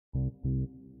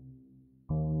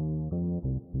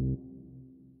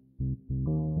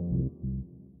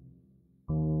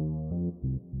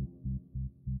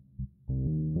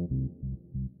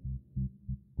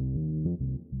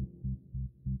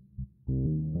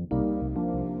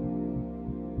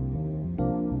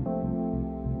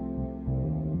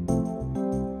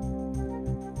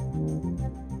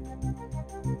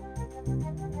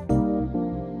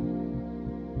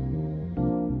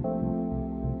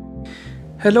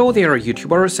Hello there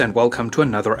YouTubers, and welcome to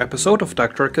another episode of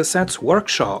DrCassette's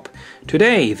Workshop.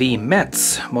 Today the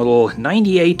Metz model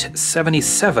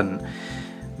 9877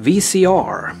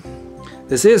 VCR.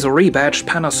 This is a rebadged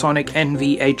Panasonic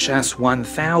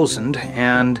NV-HS1000,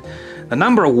 and the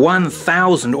number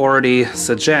 1000 already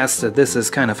suggests that this is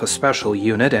kind of a special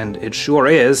unit, and it sure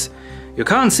is. You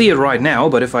can't see it right now,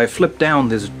 but if I flip down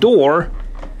this door,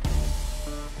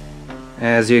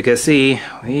 as you can see,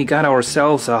 we got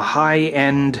ourselves a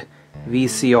high-end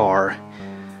VCR.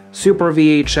 Super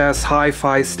VHS,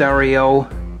 hi-fi stereo,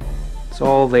 it's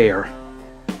all there.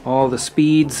 All the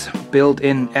speeds,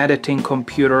 built-in editing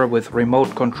computer with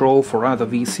remote control for other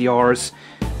VCRs,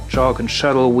 jog and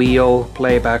shuttle wheel,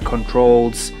 playback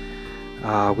controls.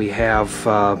 We have,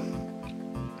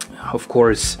 of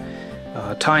course,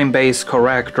 time-based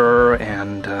corrector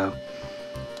and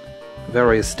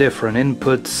various different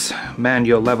inputs,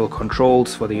 manual level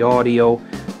controls for the audio.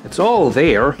 It's all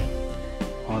there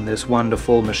on this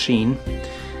wonderful machine.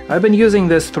 I've been using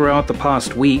this throughout the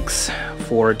past weeks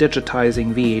for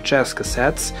digitizing VHS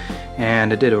cassettes,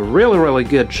 and it did a really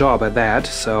good job at that,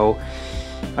 so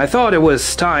I thought it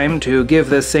was time to give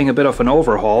this thing a bit of an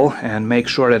overhaul and make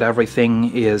sure that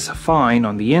everything is fine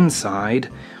on the inside.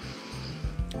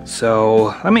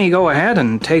 So let me go ahead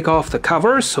and take off the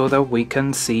cover so that we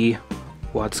can see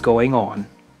what's going on.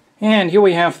 And here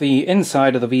we have the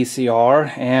inside of the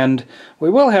VCR, and we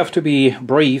will have to be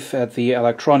brief at the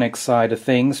electronic side of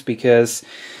things because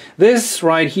this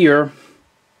right here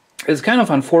is kind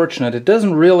of unfortunate. It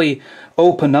doesn't really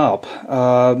open up.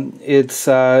 It's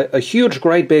a huge,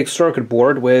 great big circuit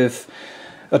board with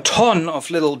a ton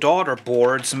of little daughter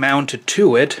boards mounted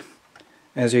to it,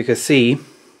 as you can see.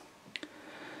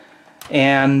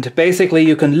 And basically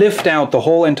you can lift out the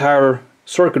whole entire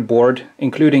circuit board,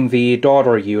 including the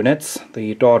daughter units,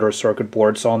 the daughter circuit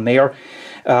boards on there,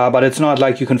 but it's not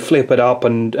like you can flip it up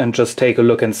and just take a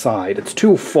look inside. It's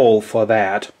too full for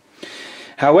that.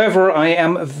 However, I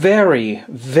am very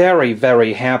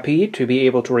happy to be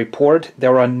able to report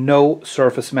there are no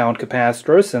surface mount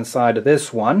capacitors inside of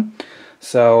this one,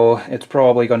 so it's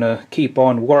probably going to keep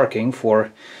on working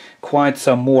for quite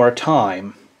some more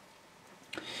time.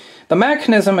 The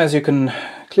mechanism, as you can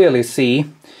clearly see,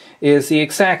 is the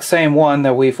exact same one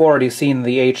that we've already seen in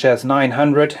the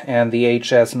HS900 and the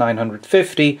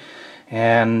HS950,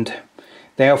 and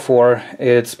therefore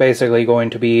it's basically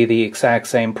going to be the exact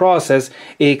same process,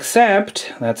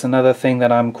 except, that's another thing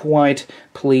that I'm quite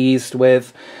pleased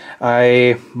with,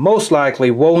 I most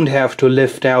likely won't have to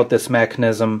lift out this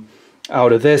mechanism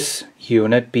out of this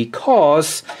unit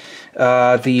because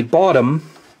the bottom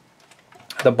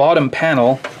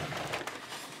panel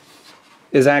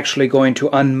is actually going to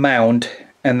unmount,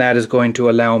 and that is going to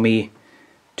allow me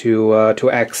to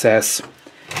access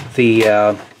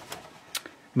the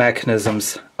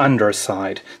mechanism's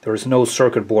underside. There is no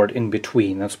circuit board in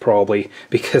between. That's probably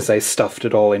because I stuffed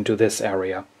it all into this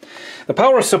area. The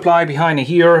power supply behind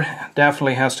here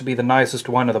definitely has to be the nicest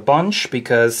one of the bunch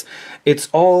because it's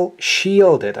all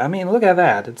shielded. I mean, look at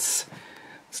that. It's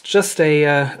just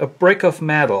a brick of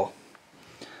metal.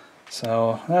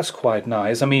 So that's quite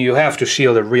nice. I mean, you have to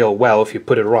shield it real well if you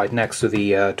put it right next to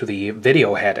the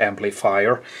video head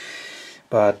amplifier.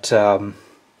 But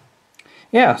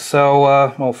yeah,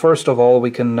 so well, first of all, we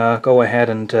can go ahead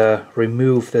and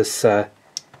remove this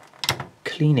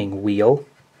cleaning wheel.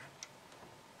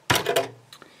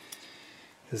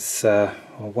 This, well,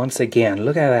 once again,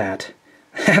 look at that.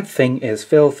 That thing is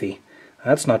filthy.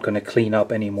 That's not going to clean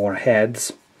up any more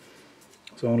heads.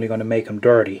 It's only going to make them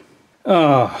dirty.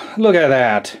 Oh, look at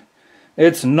that.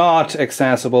 It's not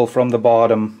accessible from the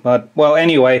bottom, but, well,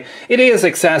 anyway, it is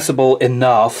accessible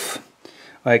enough.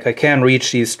 Like, I can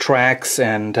reach these tracks,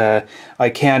 and I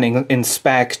can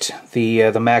inspect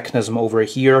the mechanism over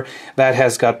here. That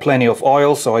has got plenty of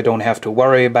oil, so I don't have to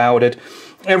worry about it.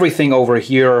 Everything over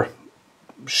here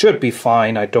should be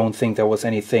fine. I don't think there was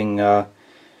anything... there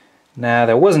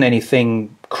wasn't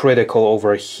anything critical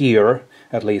over here,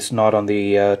 at least not on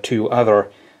the two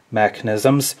other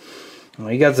mechanisms.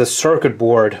 You got the circuit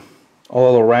board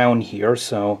all around here,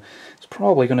 so it's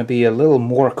probably going to be a little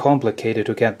more complicated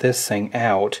to get this thing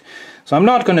out. So I'm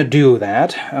not going to do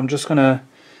that. I'm just going to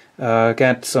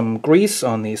get some grease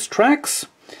on these tracks,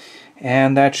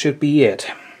 and that should be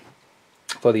it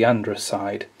for the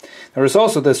underside. There is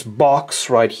also this box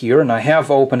right here, and I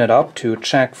have opened it up to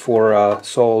check for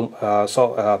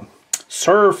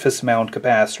surface mount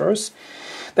capacitors.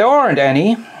 There aren't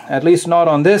any, at least not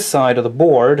on this side of the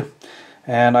board,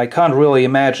 and I can't really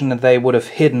imagine that they would have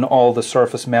hidden all the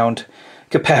surface mount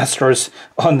capacitors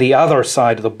on the other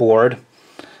side of the board.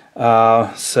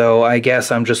 So I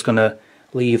guess I'm just gonna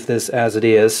leave this as it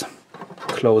is,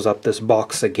 close up this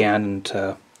box again,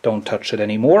 and don't touch it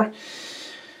anymore.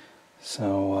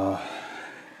 So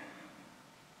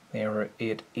there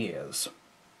it is.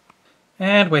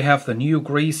 And we have the new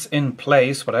grease in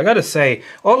place, but I gotta say,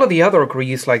 all of the other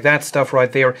grease, like that stuff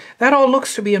right there, that all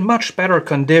looks to be in much better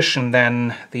condition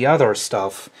than the other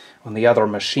stuff on the other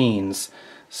machines.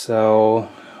 So,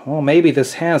 well, maybe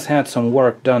this has had some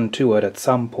work done to it at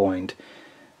some point.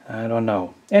 I don't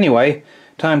know. Anyway,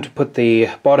 time to put the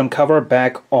bottom cover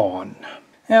back on.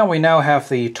 And we now have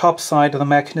the top side of the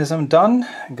mechanism done.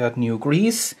 Got new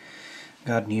grease.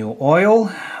 Got new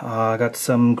oil, got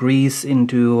some grease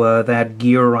into that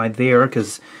gear right there,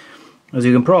 because as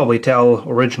you can probably tell,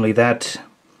 originally that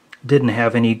didn't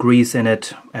have any grease in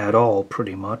it at all,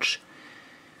 pretty much.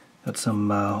 Got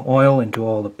some oil into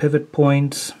all the pivot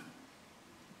points.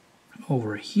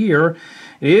 Over here,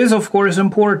 it is of course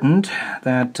important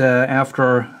that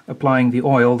after applying the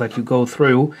oil that you go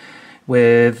through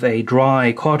with a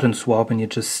dry cotton swab and you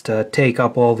just take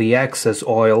up all the excess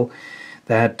oil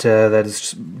that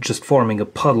is just forming a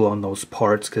puddle on those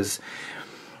parts, because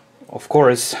of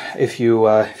course if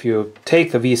you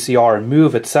take the VCR and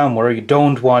move it somewhere, you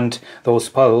don't want those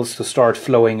puddles to start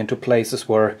flowing into places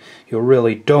where you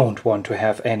really don't want to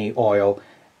have any oil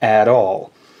at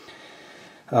all.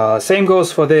 Same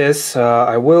goes for this.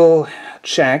 I will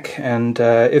check, and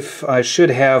if I should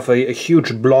have a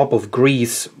huge blob of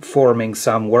grease forming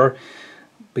somewhere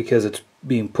because it's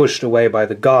being pushed away by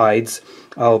the guides,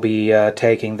 I'll be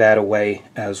taking that away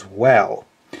as well.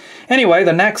 Anyway,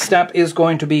 the next step is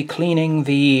going to be cleaning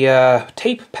the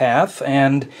tape path,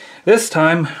 and this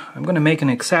time I'm going to make an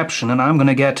exception, and I'm going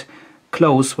to get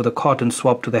close with a cotton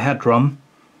swab to the head drum.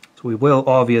 So we will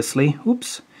obviously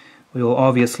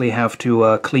have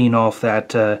to clean off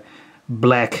that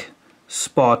black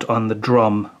spot on the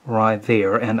drum right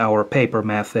there, and our paper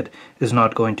method is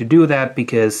not going to do that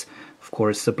because of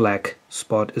course the black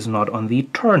spot is not on the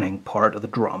turning part of the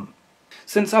drum.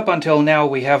 Since up until now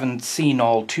we haven't seen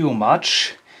all too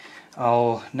much,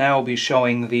 I'll now be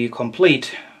showing the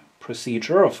complete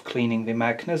procedure of cleaning the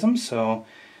mechanism. So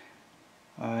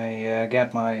I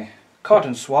get my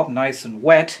cotton swab nice and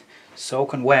wet,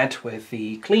 soaking wet with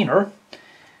the cleaner.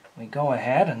 We go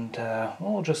ahead and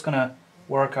we're just gonna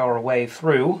work our way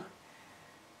through.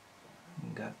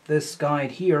 We've got this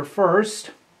guide here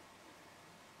first.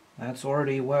 That's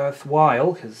already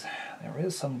worthwhile because there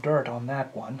is some dirt on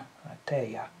that one, I tell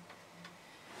ya.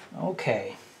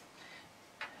 Okay,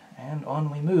 and on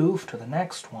we move to the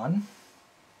next one.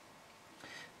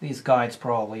 These guides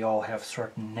probably all have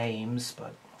certain names,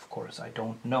 but of course I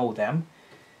don't know them.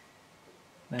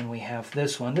 Then we have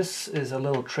this one. This is a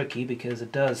little tricky because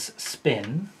it does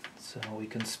spin, so we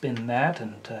can spin that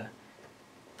and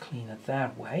clean it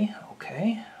that way.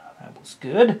 Okay, that was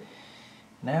good.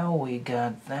 Now we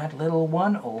got that little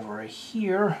one over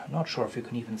here. I'm not sure if you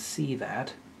can even see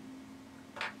that.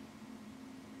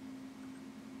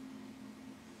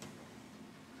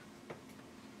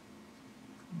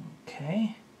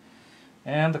 Okay,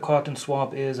 and the cotton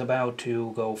swab is about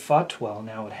to go fut. Well,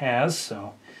 now it has,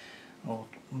 so we'll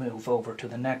move over to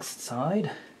the next side.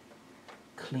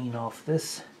 Clean off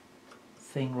this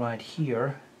thing right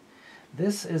here.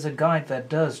 This is a guide that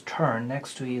does turn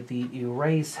next to the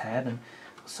erase head, and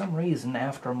for some reason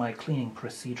after my cleaning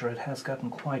procedure it has gotten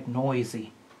quite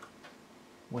noisy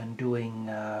when doing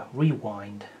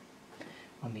rewind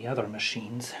on the other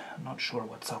machines. I'm not sure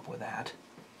what's up with that.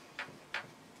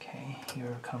 Okay,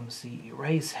 here comes the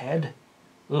erase head.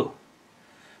 Ooh,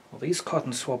 well, these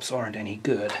cotton swabs aren't any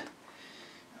good.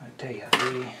 I tell you,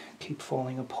 they keep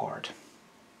falling apart.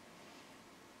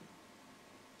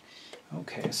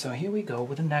 Okay, so here we go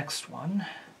with the next one.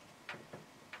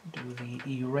 Do the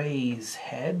erase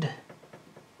head.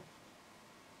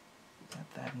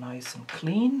 Get that nice and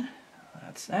clean.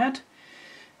 That's that.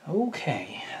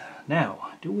 Okay, now,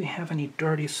 do we have any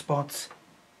dirty spots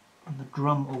on the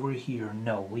drum over here?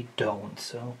 No, we don't.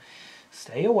 So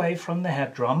stay away from the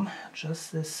head drum.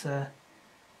 Just this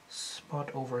spot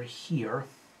over here.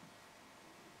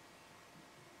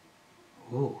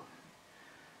 Ooh.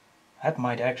 That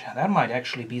might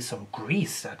actually be some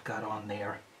grease that got on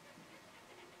there.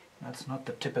 That's not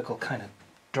the typical kind of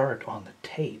dirt on the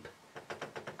tape.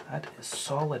 That is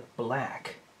solid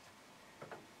black.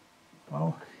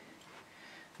 Well,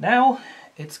 now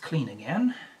it's clean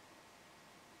again.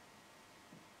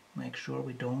 Make sure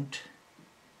we don't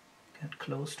get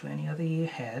close to any of the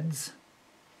heads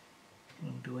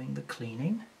when doing the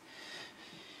cleaning.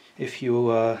 If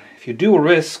you do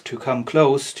risk to come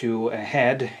close to a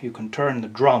head, you can turn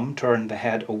the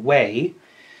head away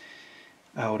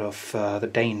out of the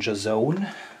danger zone,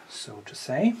 so to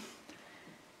say.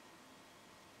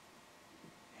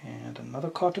 And another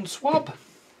cotton swab.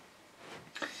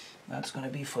 That's going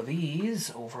to be for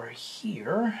these over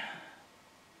here.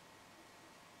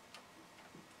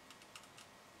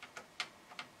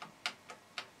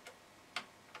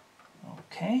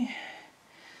 Okay.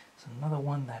 There's another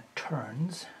one that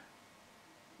turns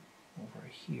over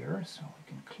here, so we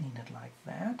can clean it like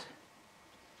that.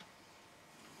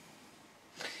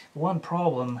 One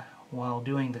problem while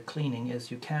doing the cleaning is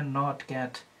you cannot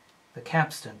get the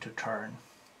capstan to turn.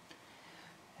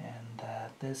 And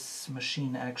this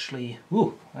machine actually...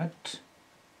 Ooh, that...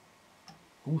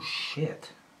 Ooh,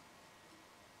 shit.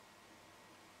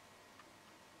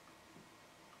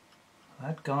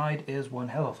 That guide is one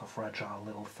hell of a fragile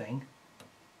little thing.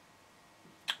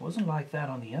 Wasn't like that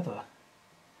on the other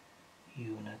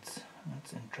units.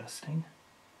 That's interesting.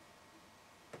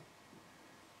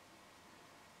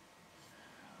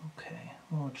 Okay,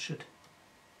 well, it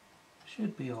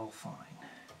should be all fine.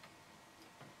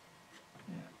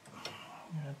 Yeah,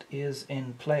 that is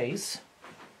in place.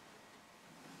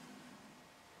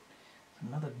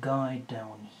 Another guide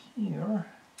down here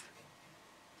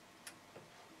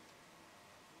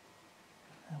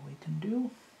that we can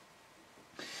do.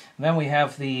 And then we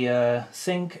have the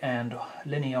sync and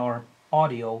linear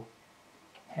audio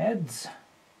heads.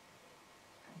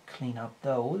 Clean up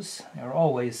those. They're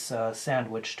always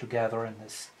sandwiched together in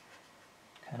this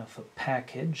kind of a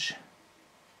package.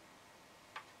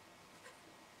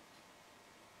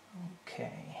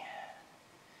 Okay,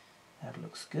 that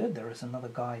looks good. There is another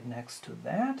guide next to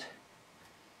that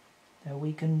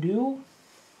we can do.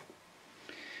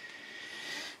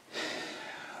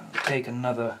 I'll take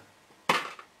another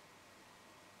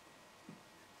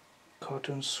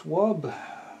cotton swab,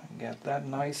 get that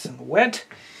nice and wet.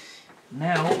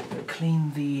 Now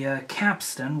clean the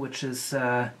capstan, which is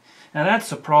now that's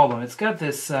a problem. It's got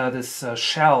this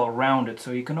shell around it,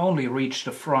 so you can only reach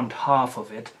the front half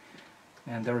of it,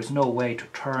 and there is no way to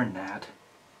turn that.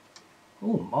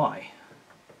 Oh my,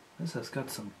 this has got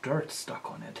some dirt stuck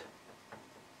on it.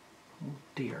 Oh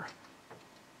dear,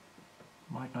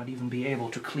 might not even be able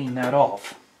to clean that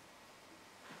off.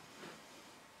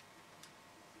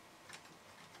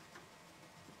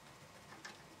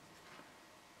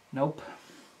 Nope,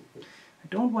 I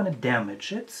don't want to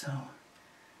damage it, so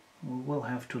we will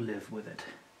have to live with it.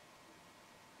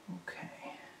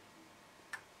 Okay,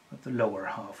 but the lower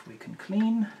half we can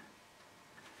clean,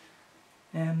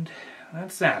 and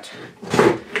that's that.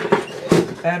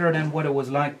 Better than what it was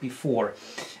like before.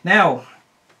 Now,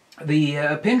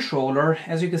 the pinch roller,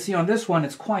 as you can see on this one,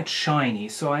 it's quite shiny,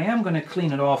 so I am going to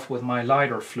clean it off with my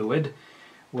lighter fluid,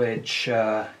 which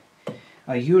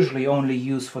I usually only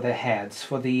use for the heads.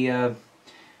 For the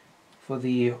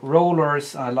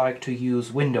rollers, I like to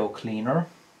use window cleaner,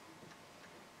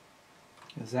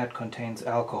 because that contains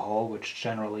alcohol, which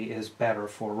generally is better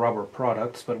for rubber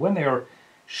products. But when they are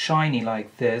shiny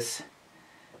like this,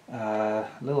 a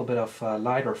little bit of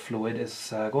lighter fluid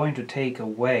is going to take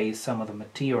away some of the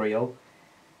material.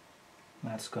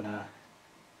 That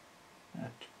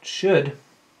should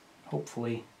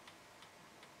hopefully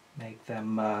make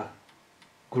them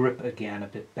grip again a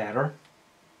bit better.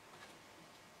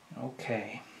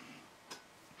 Okay.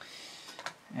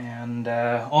 And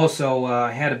also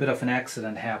I had a bit of an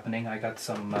accident happening. I got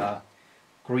some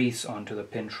grease onto the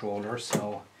pinch roller,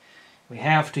 so we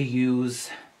have to use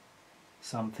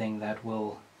something that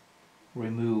will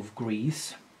remove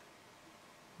grease.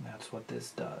 That's what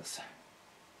this does.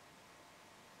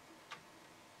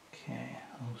 Okay,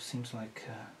 oh, seems like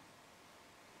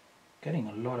getting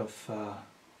a lot of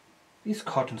these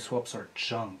cotton swabs are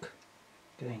junk.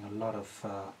 Getting a lot of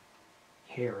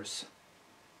hairs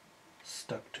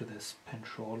stuck to this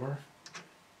pinch roller.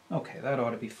 Okay, that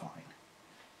ought to be fine.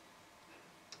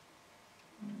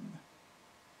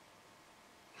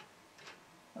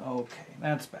 Okay,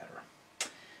 that's better.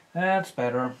 That's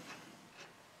better.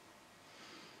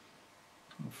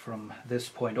 From this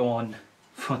point on,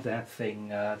 for that thing,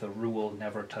 the rule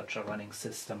never touch a running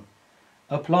system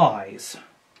applies.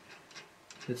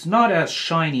 It's not as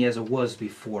shiny as it was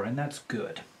before, and that's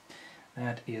good.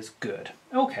 That is good.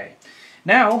 Okay,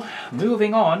 Now,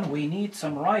 moving on, we need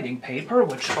some writing paper,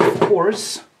 which of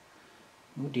course,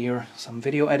 oh dear, some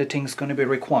video editing is going to be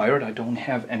required. I don't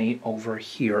have any over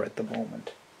here at the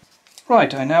moment.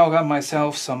 Right, I now got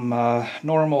myself some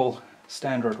normal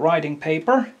standard writing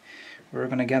paper. We're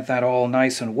going to get that all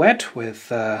nice and wet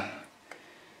with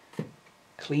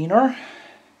cleaner.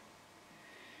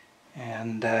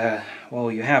 And,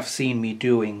 well, you have seen me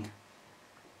doing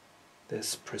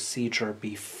this procedure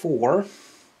before.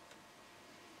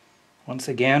 Once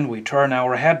again, we turn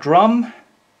our head drum,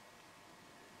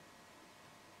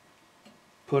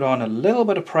 put on a little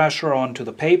bit of pressure onto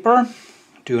the paper.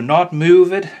 Do not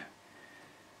move it,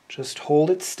 just hold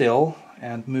it still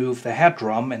and move the head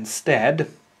drum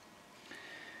instead.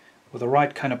 With the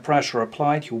right kind of pressure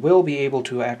applied, you will be able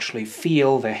to actually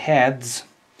feel the heads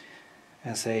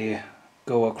as they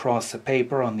go across the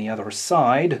paper on the other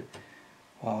side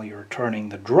while you're turning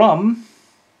the drum.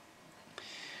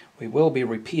 We will be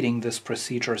repeating this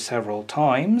procedure several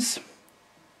times.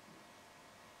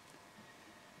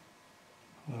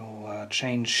 We'll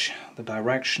change the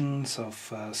directions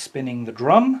of spinning the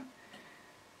drum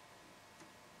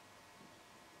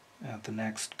at the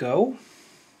next go.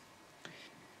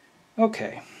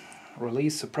 Okay,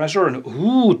 release the pressure and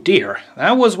ooh dear,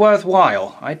 that was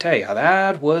worthwhile. I tell you,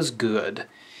 that was good.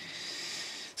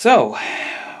 So,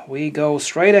 we go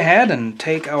straight ahead and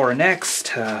take our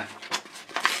next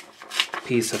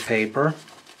piece of paper.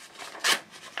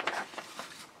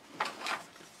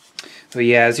 So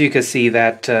yeah, as you can see,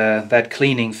 that that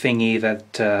cleaning thingy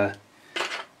that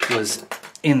was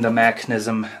in the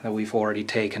mechanism that we've already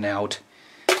taken out,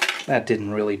 that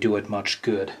didn't really do it much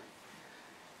good.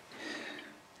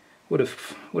 Would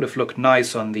have looked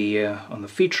nice on the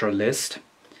feature list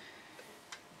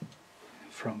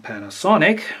from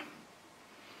Panasonic,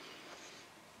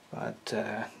 but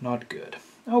not good.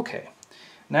 Okay.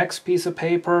 Next piece of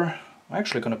paper, I'm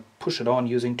actually going to push it on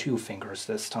using 2 fingers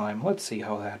this time. Let's see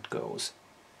how that goes.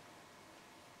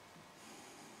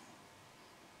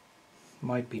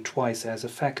 Might be twice as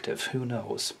effective, who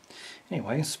knows.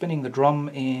 Anyway, spinning the drum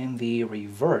in the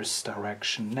reverse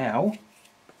direction now.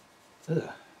 Ugh,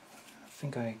 I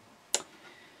think I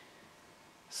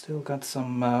still got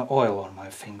some oil on my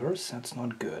fingers. That's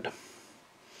not good.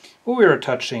 But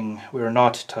we're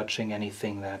not touching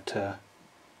anything that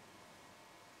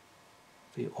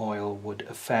the oil would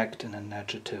affect in a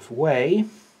negative way.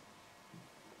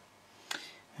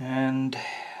 And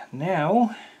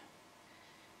now,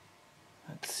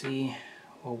 let's see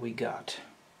what we got.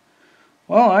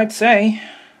 Well, I'd say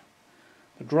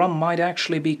the drum might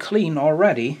actually be clean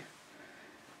already.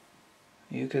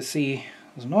 You can see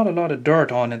there's not a lot of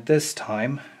dirt on it this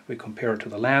time, if we compare it to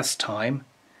the last time.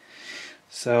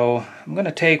 So I'm going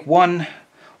to take one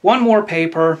more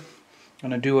paper. I'm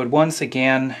going to do it once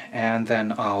again, and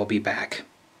then I'll be back.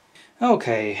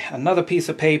 Okay, another piece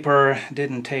of paper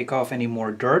didn't take off any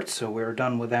more dirt, so we're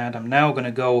done with that. I'm now going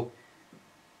to go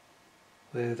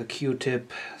with a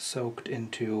Q-tip soaked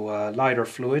into lighter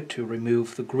fluid to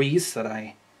remove the grease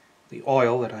the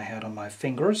oil that I had on my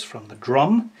fingers from the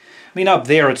drum. I mean, up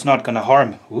there it's not going to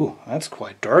harm. Ooh, that's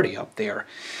quite dirty up there.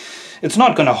 It's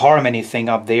not going to harm anything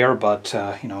up there, but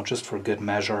you know, just for good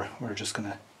measure, we're just going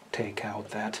to take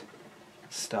out that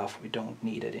stuff. We don't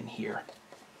need it in here.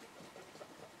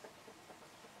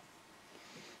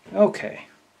 Okay.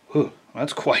 Ooh,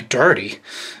 that's quite dirty.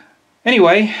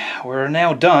 Anyway, we're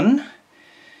now done.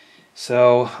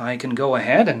 So I can go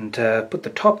ahead and put the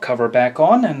top cover back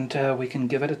on, and we can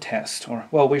give it a test. Or,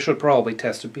 well, we should probably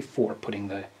test it before putting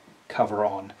the cover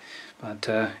on.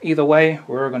 But either way,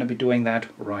 we're going to be doing that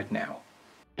right now.